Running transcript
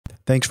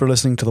Thanks for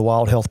listening to the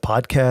Wild Health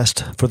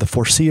Podcast. For the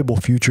foreseeable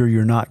future,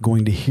 you're not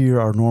going to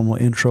hear our normal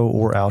intro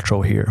or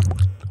outro here.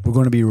 We're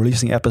going to be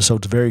releasing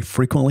episodes very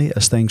frequently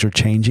as things are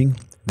changing.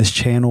 This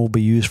channel will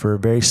be used for a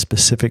very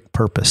specific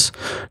purpose.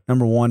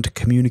 Number one, to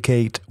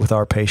communicate with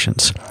our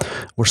patients.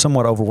 We're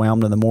somewhat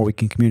overwhelmed, and the more we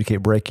can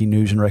communicate breaking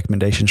news and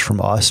recommendations from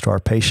us to our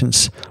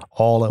patients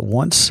all at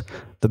once,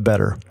 the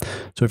better.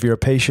 So if you're a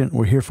patient,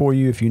 we're here for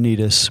you if you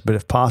need us, but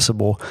if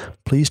possible,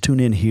 please tune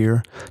in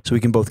here so we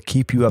can both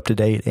keep you up to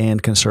date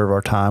and conserve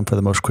our time for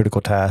the most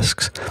critical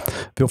tasks.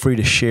 Feel free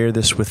to share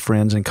this with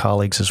friends and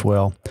colleagues as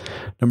well.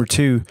 Number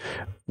two,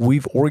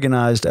 we've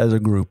organized as a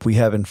group. We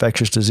have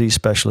infectious disease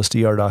specialists,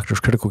 ER doctors,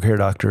 critical care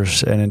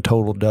doctors, and in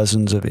total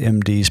dozens of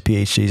MDs,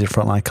 PhDs, and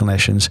frontline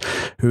clinicians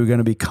who are going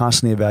to be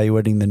constantly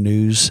evaluating the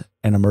news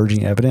and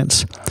emerging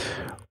evidence.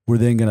 We're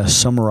then going to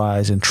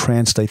summarize and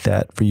translate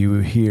that for you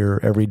here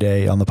every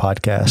day on the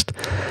podcast.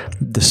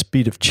 The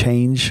speed of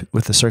change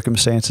with the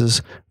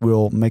circumstances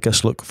will make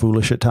us look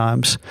foolish at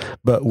times,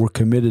 but we're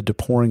committed to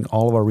pouring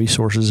all of our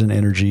resources and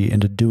energy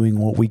into doing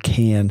what we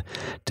can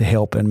to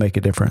help and make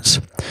a difference.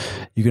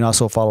 You can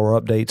also follow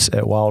our updates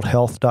at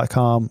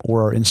wildhealth.com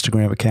or our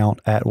Instagram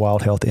account at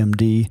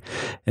wildhealthmd.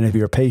 And if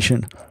you're a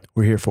patient,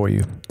 we're here for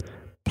you.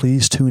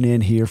 Please tune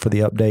in here for the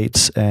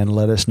updates and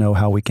let us know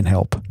how we can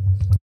help.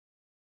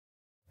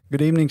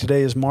 Good evening.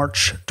 Today is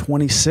March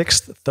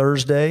 26th,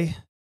 Thursday,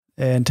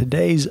 and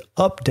today's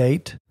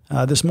update.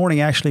 This morning,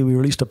 actually, we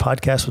released a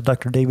podcast with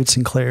Dr. David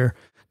Sinclair.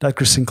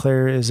 Dr.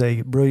 Sinclair is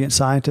a brilliant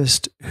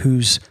scientist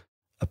whose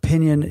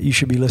opinion you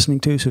should be listening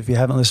to. So if you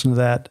haven't listened to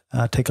that,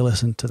 take a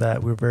listen to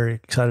that. We're very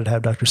excited to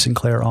have Dr.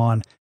 Sinclair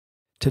on.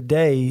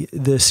 Today,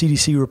 the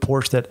CDC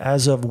reports that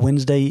as of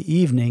Wednesday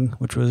evening,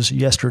 which was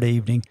yesterday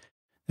evening,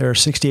 there are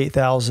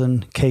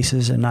 68,000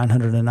 cases and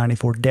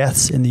 994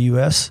 deaths in the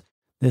U.S.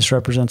 This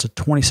represents a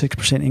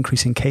 26%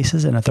 increase in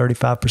cases and a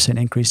 35%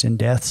 increase in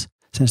deaths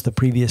since the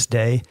previous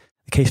day.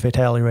 The case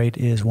fatality rate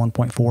is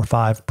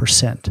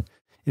 1.45%.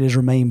 It has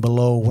remained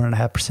below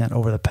 1.5%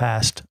 over the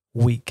past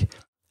week.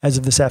 As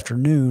of this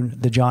afternoon,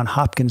 the Johns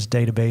Hopkins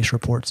database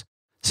reports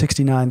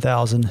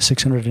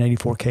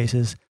 69,684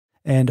 cases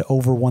and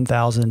over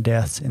 1,000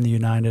 deaths in the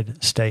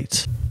United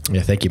States.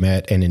 Yeah, thank you,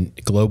 Matt. And in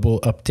global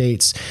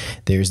updates,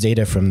 there's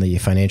data from the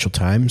Financial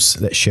Times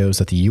that shows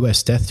that the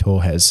U.S. death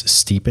toll has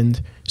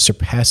steepened,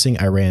 surpassing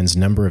Iran's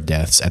number of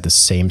deaths at the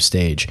same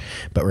stage,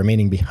 but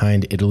remaining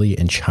behind Italy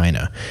and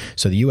China.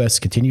 So the U.S.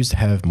 continues to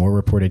have more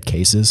reported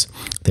cases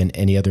than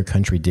any other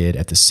country did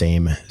at the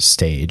same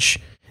stage.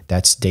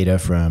 That's data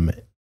from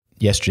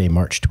yesterday,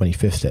 March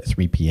 25th at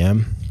 3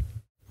 p.m.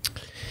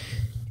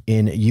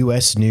 In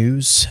U.S.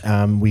 news,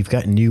 we've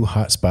got new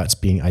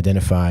hotspots being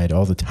identified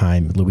all the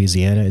time.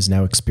 Louisiana is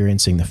now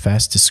experiencing the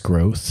fastest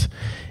growth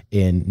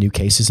in new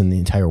cases in the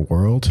entire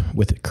world,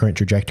 with a current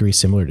trajectory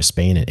similar to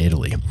Spain and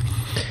Italy.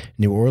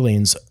 New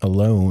Orleans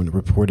alone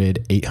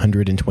reported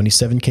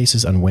 827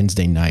 cases on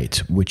Wednesday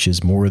night, which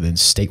is more than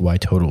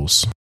statewide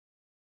totals.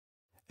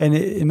 And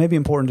it may be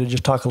important to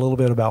just talk a little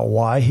bit about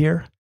why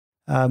here.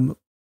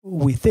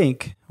 We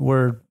think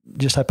we're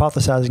just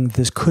hypothesizing that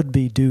this could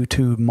be due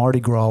to Mardi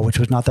Gras, which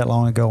was not that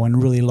long ago,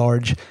 and really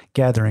large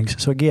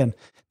gatherings. So again,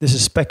 this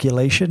is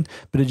speculation,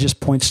 but it just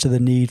points to the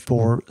need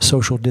for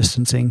social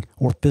distancing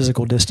or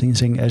physical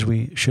distancing, as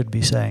we should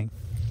be saying.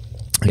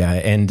 Yeah,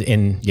 and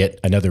in yet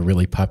another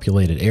really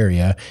populated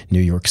area, New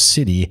York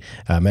City,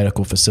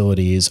 medical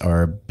facilities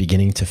are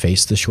beginning to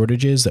face the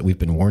shortages that we've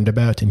been warned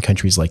about in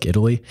countries like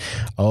Italy.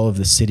 All of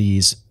the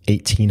city's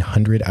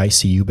 1,800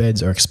 ICU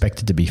beds are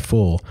expected to be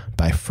full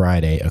by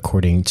Friday,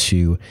 according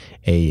to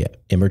a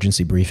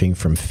emergency briefing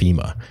from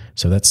FEMA.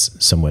 So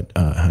that's somewhat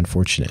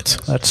unfortunate.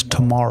 That's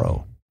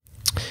tomorrow.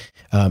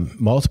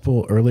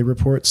 Multiple early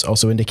reports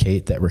also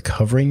indicate that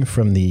recovering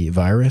from the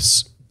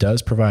virus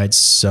does provide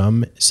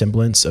some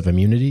semblance of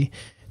immunity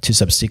to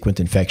subsequent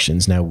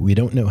infections. Now, we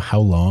don't know how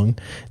long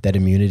that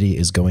immunity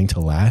is going to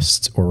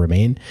last or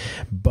remain,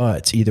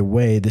 but either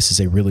way, this is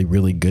a really,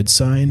 really good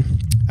sign,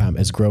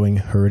 as growing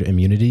herd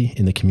immunity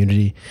in the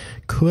community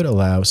could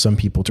allow some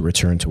people to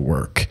return to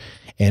work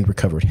and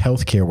recovered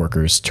healthcare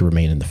workers to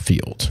remain in the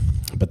field.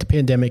 But the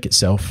pandemic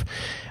itself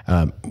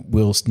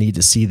will need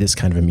to see this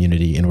kind of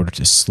immunity in order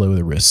to slow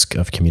the risk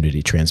of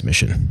community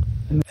transmission.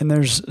 And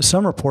there's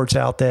some reports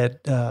out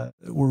that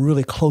we're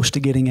really close to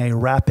getting a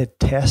rapid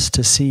test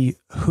to see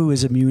who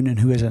is immune and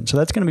who isn't. So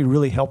that's going to be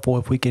really helpful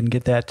if we can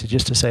get that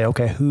to say,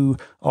 okay, who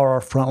are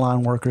our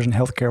frontline workers and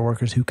healthcare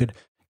workers who could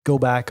go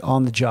back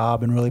on the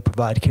job and really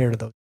provide care to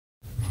those.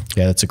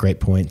 Yeah, that's a great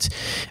point.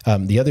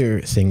 The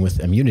other thing with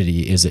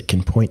immunity is it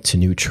can point to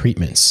new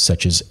treatments,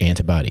 such as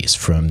antibodies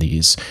from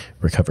these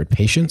recovered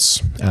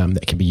patients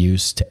that can be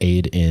used to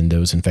aid in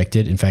those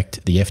infected. In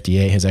fact, the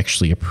FDA has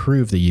actually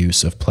approved the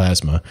use of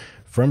plasma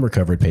from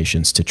recovered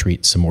patients to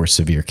treat some more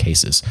severe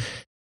cases.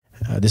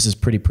 This is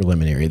pretty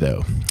preliminary,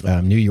 though.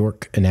 New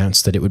York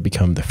announced that it would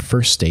become the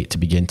first state to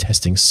begin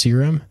testing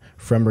serum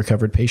from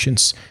recovered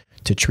patients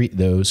to treat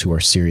those who are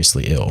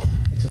seriously ill.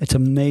 It's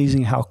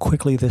amazing how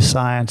quickly this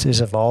science is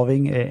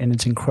evolving, and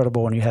it's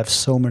incredible when you have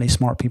so many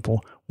smart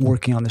people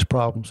working on this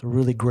problem. So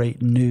really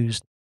great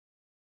news.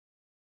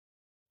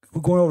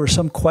 We're going over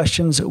some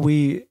questions.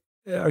 We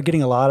are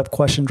getting a lot of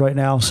questions right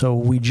now, so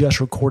we just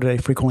recorded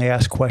a frequently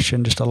asked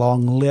question, just a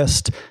long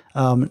list.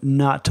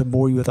 Not to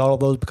bore you with all of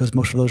those because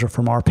most of those are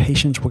from our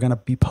patients. We're going to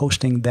be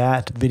posting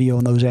that video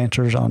and those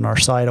answers on our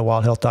site at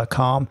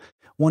wildhealth.com.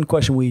 One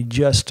question we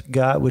just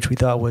got, which we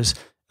thought was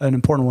an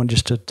important one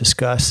just to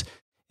discuss,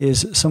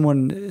 is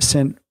someone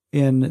sent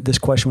in this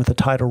question with the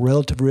title,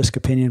 Relative Risk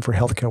Opinion for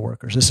Healthcare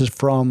Workers. This is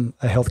from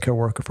a healthcare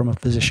worker, from a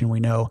physician we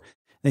know.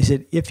 They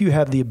said, if you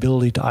have the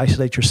ability to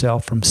isolate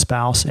yourself from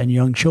spouse and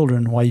young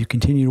children while you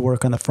continue to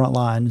work on the front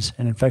lines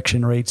and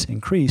infection rates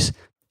increase,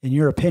 in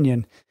your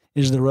opinion,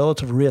 is the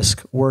relative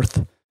risk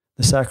worth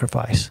the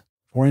sacrifice?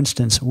 For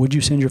instance, would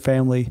you send your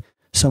family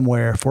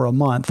somewhere for a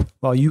month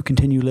while you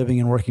continue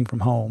living and working from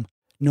home,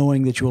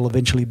 knowing that you will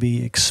eventually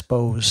be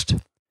exposed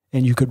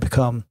and you could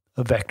become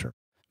a vector?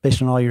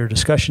 Based on all your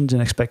discussions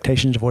and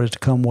expectations of what is to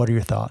come, what are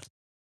your thoughts?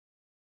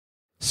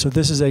 So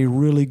this is a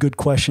really good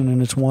question, and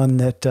it's one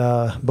that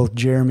both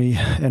Jeremy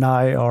and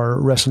I are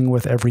wrestling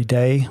with every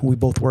day. We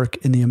both work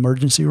in the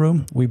emergency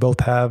room. We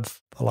both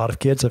have a lot of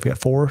kids. I've got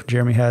 4.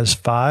 Jeremy has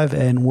 5,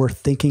 and we're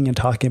thinking and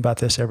talking about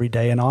this every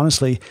day. And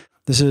honestly,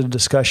 this is a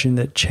discussion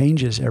that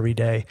changes every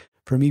day.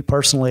 For me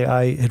personally,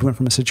 I had went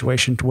from a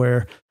situation to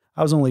where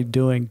I was only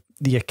doing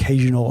the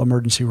occasional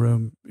emergency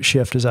room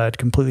shift as I had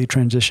completely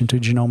transitioned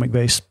to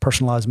genomic-based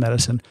personalized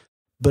medicine.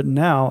 But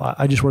now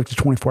I just worked a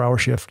 24-hour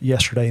shift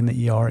yesterday in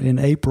the ER. In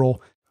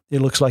April,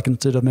 it looks like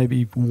instead of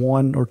maybe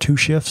 1 or 2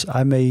 shifts,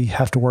 I may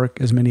have to work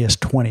as many as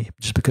 20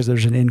 just because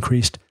there's an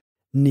increased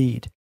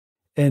need.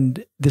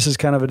 And this is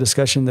kind of a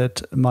discussion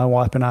that my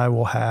wife and I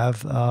will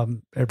have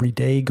every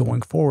day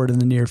going forward in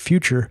the near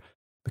future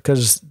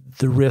because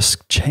the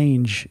risks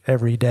change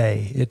every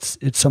day. It's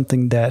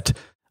something that,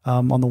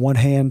 on the one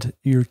hand,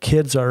 your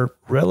kids are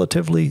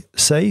relatively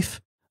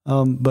safe,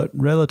 but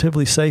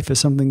relatively safe is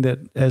something that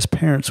as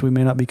parents, we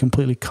may not be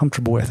completely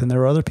comfortable with. And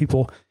there are other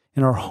people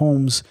in our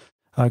homes,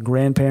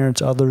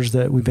 grandparents, others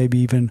that we may be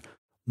even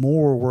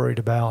more worried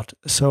about.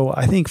 So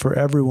I think for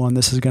everyone,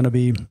 this is going to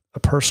be a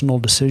personal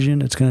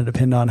decision. It's going to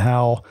depend on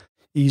how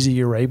easy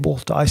you're able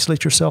to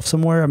isolate yourself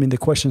somewhere. I mean, the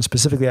question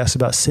specifically asks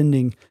about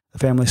sending the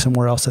family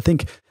somewhere else. I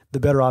think the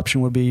better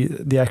option would be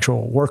the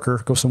actual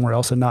worker go somewhere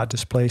else and not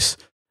displace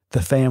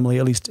the family.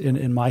 At least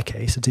in my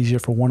case, it's easier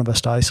for one of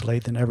us to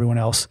isolate than everyone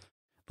else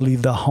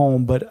leave the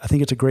home. But I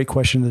think it's a great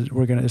question that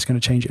it's going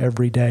to change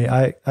every day.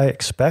 I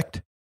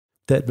expect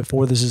that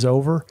before this is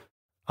over,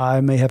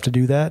 I may have to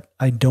do that.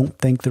 I don't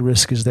think the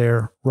risk is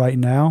there right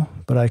now,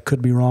 but I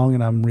could be wrong,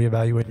 and I'm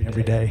reevaluating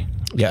every day.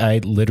 Yeah, I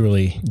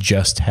literally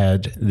just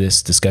had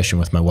this discussion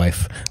with my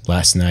wife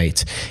last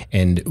night,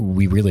 and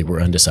we really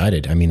were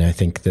undecided. I mean, I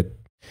think that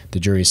the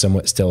jury is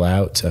somewhat still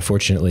out.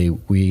 Fortunately,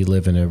 we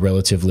live in a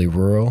relatively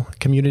rural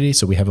community,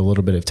 so we have a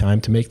little bit of time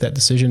to make that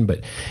decision,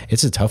 but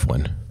it's a tough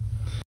one.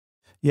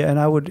 Yeah, and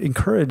I would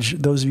encourage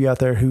those of you out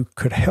there who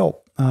could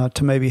help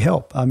to maybe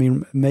help. I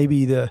mean,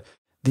 maybe the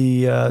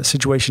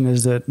situation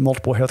is that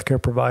multiple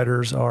healthcare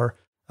providers are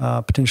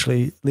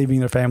potentially leaving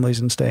their families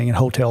and staying in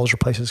hotels or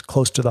places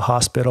close to the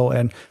hospital.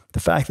 And the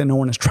fact that no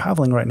one is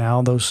traveling right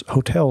now, those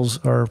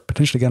hotels are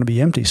potentially going to be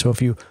empty. So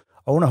if you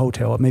own a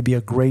hotel, it may be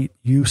a great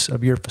use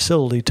of your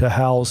facility to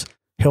house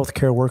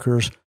healthcare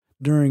workers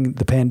during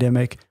the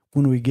pandemic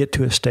when we get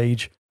to a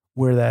stage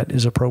where that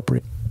is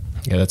appropriate.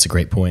 Yeah, that's a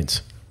great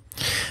point.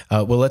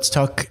 Well, let's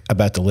talk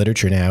about the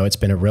literature now. It's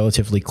been a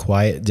relatively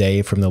quiet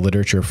day from the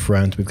literature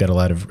front. We've got a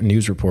lot of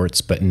news reports,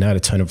 but not a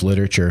ton of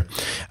literature.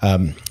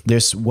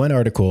 There's one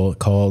article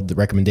called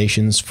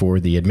Recommendations for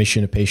the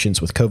Admission of Patients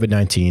with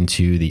COVID-19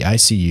 to the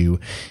ICU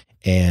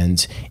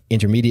and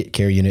Intermediate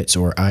Care Units,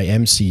 or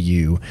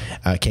IMCU,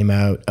 came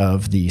out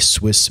of the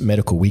Swiss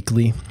Medical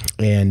Weekly.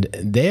 And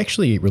they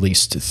actually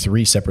released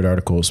 3 separate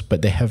articles,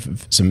 but they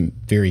have some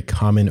very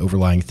common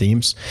overlying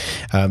themes.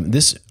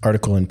 This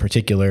article in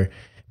particular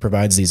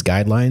provides these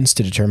guidelines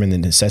to determine the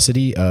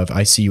necessity of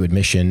ICU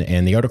admission,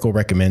 and the article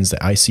recommends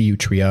that ICU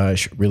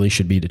triage really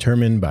should be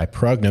determined by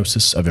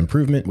prognosis of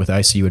improvement with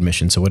ICU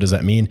admission. So what does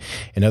that mean?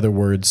 In other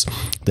words,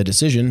 the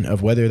decision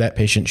of whether that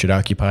patient should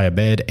occupy a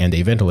bed and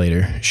a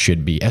ventilator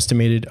should be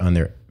estimated on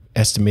their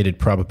estimated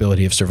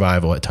probability of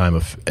survival at time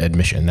of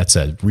admission. That's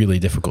a really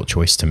difficult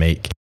choice to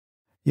make.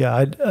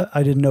 Yeah,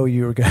 I didn't know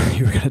you were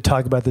going to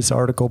talk about this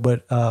article,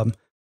 but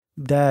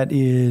that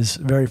is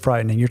very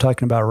frightening. You're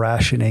talking about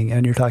rationing,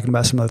 and you're talking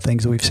about some of the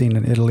things that we've seen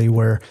in Italy,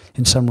 where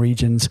in some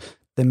regions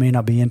they may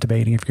not be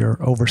intubating if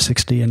you're over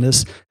 60. And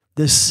this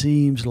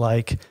seems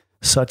like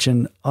such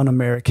an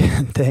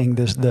un-American thing.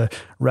 The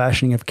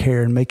rationing of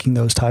care and making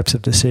those types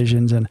of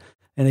decisions. And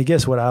I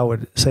guess what I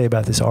would say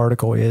about this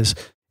article is,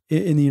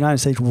 in the United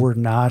States, we're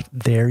not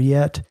there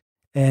yet,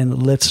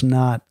 and let's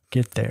not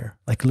get there.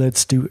 Like,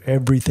 let's do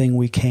everything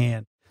we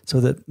can so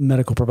that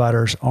medical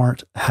providers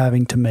aren't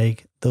having to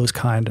make those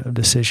kind of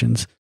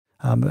decisions.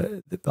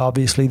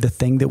 Obviously, the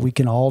thing that we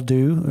can all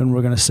do, and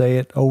we're going to say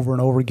it over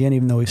and over again,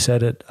 even though we've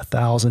said it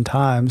 1,000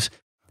 times,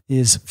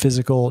 is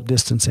physical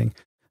distancing.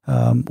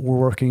 We're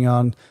working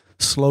on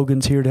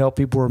slogans here to help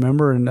people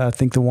remember. And I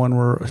think the one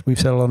we've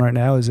settled on right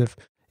now is if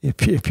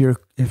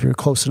you're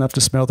close enough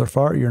to smell their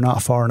fart, you're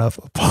not far enough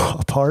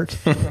apart.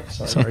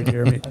 Sorry,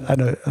 Jeremy. I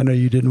know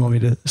you didn't want me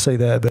to say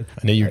that, but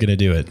I knew you were going to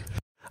do it.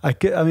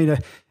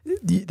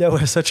 That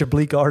was such a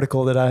bleak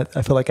article that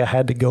I feel like I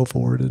had to go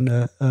for it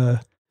and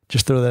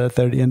just throw that out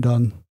there to end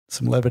on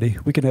some levity.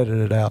 We can edit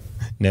it out.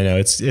 No,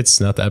 it's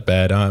not that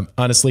bad.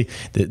 Honestly,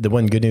 the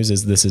one good news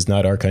is this is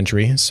not our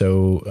country.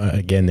 So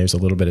again, there's a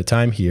little bit of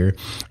time here,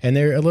 and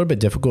they're a little bit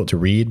difficult to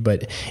read,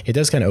 but it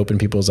does kind of open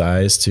people's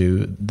eyes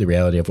to the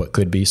reality of what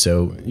could be.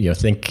 So,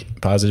 think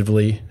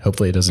positively.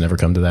 Hopefully it doesn't ever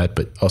come to that,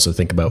 but also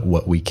think about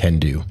what we can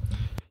do.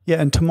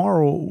 Yeah, and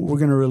tomorrow we're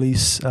going to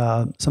release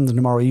something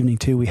tomorrow evening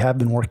too. We have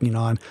been working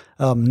on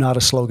not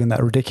a slogan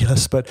that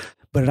ridiculous, but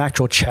an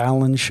actual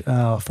challenge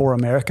for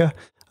America.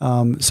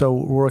 So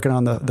we're working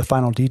on the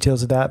final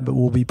details of that, but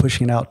we'll be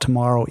pushing it out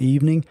tomorrow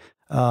evening.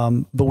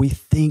 But we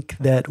think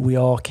that we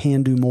all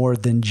can do more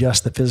than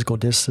just the physical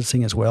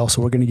distancing as well.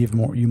 So we're going to give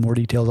you more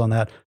details on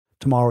that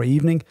tomorrow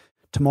evening.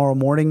 Tomorrow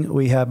morning,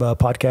 we have a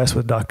podcast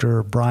with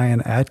Dr.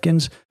 Brian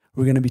Atkins.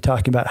 We're going to be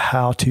talking about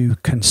how to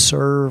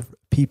conserve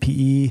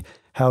PPE,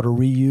 how to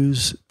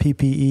reuse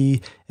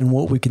PPE, and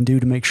what we can do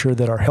to make sure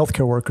that our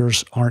healthcare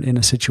workers aren't in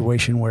a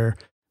situation where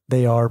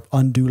they are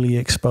unduly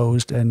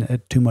exposed and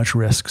at too much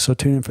risk. So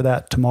tune in for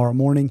that tomorrow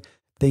morning.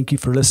 Thank you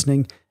for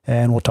listening,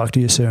 and we'll talk to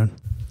you soon.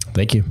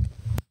 Thank you.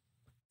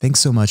 Thanks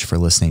so much for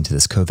listening to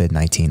this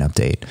COVID-19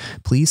 update.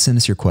 Please send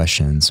us your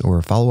questions or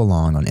follow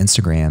along on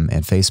Instagram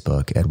and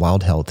Facebook at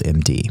Wild Health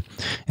MD.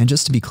 And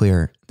just to be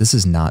clear, this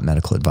is not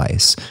medical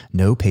advice.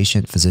 No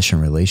patient-physician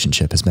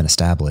relationship has been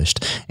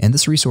established, and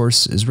this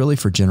resource is really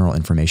for general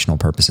informational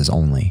purposes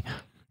only.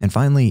 And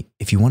finally,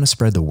 if you want to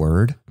spread the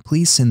word,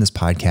 please send this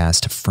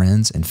podcast to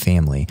friends and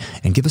family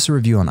and give us a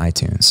review on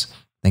iTunes.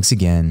 Thanks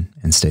again,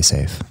 and stay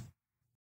safe.